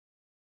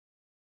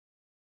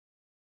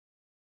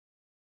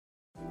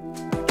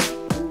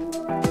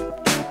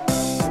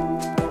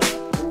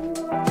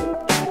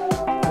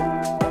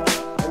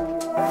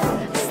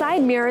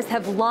e-mirrors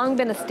have long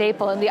been a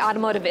staple in the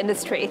automotive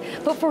industry,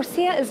 but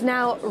Faurecia is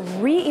now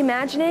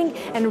reimagining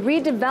and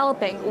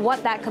redeveloping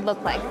what that could look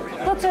like.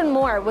 Let's learn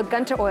more with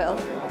Gunter Oil.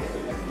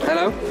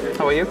 Hello,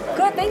 how are you?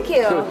 Good, thank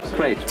you. Good,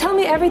 great. Tell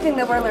me everything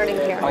that we're learning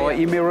here. Our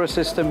e-mirror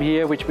system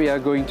here, which we are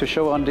going to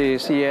show on the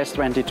CES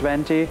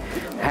 2020,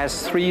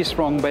 has 3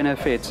 strong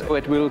benefits.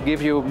 It will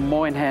give you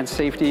more enhanced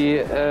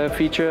safety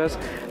features.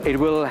 It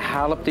will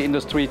help the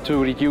industry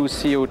to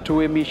reduce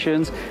CO2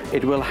 emissions.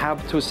 It will help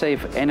to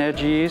save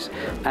energies.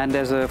 And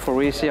as a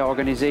Faurecia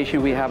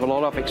organization, we have a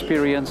lot of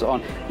experience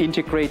on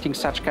integrating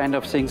such kind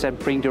of things and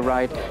bring the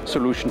right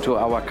solution to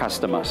our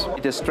customers.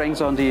 The strengths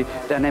on the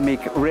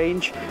dynamic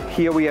range.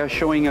 Here we are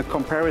showing a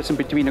comparison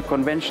between a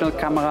conventional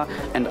camera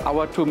and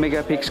our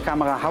 2-megapixel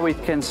camera, how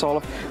it can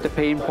solve the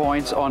pain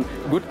points on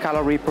good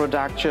color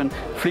reproduction,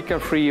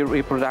 flicker-free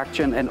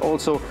reproduction, and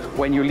also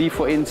when you leave,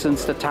 for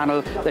instance, the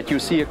tunnel, that you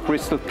see a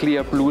crystal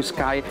clear blue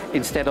sky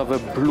instead of a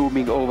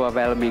blooming,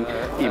 overwhelming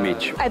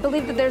image. I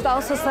believe that there's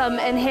also some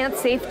enhanced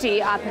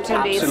safety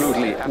opportunities.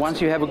 Absolutely.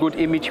 Once you have a good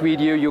image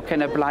video, you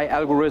can apply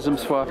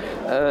algorithms for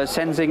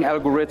sensing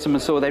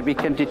algorithms so that we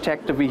can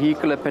detect a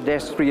vehicle, a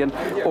pedestrian,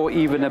 or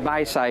even a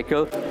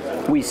bicycle.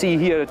 We see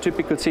here a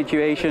typical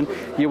situation.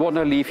 You want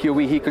to leave your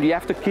vehicle. You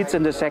have the kids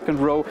in the second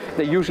row.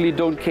 They usually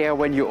don't care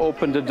when you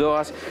open the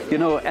doors, you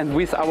know, and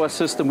with our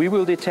system, we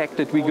will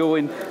detect it. We go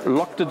in,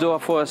 lock the door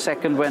for a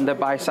second when the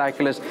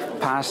bicycle is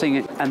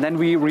passing, and then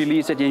we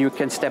release it and you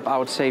can step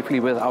out safely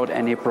without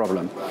any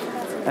problem.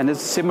 And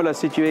it's a similar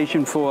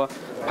situation for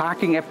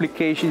parking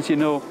applications, you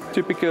know,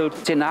 typical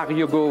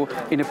scenario, go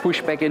in a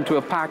pushback into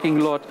a parking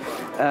lot.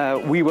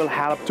 We will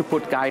help to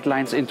put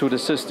guidelines into the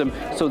system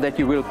so that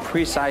you will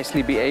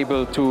precisely be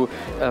able to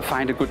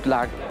find a good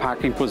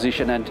parking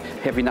position and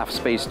have enough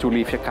space to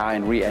leave your car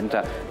and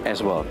re-enter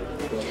as well.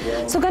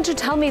 So Gunter,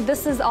 tell me,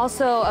 this is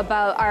also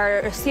about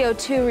our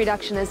CO2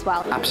 reduction as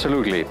well.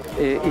 Absolutely.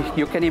 If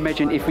you can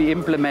imagine, if we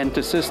implement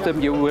the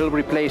system, you will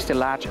replace the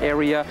large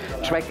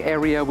track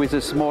area with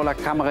a smaller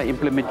camera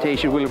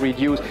implementation, will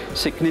reduce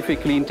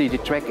significantly the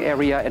track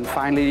area, and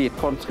finally it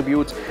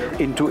contributes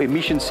into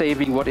emission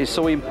saving, what is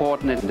so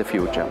important in the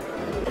future.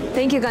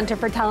 Thank you, Gunter,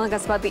 for telling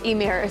us about the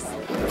e-mirrors.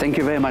 Thank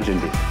you very much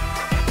indeed.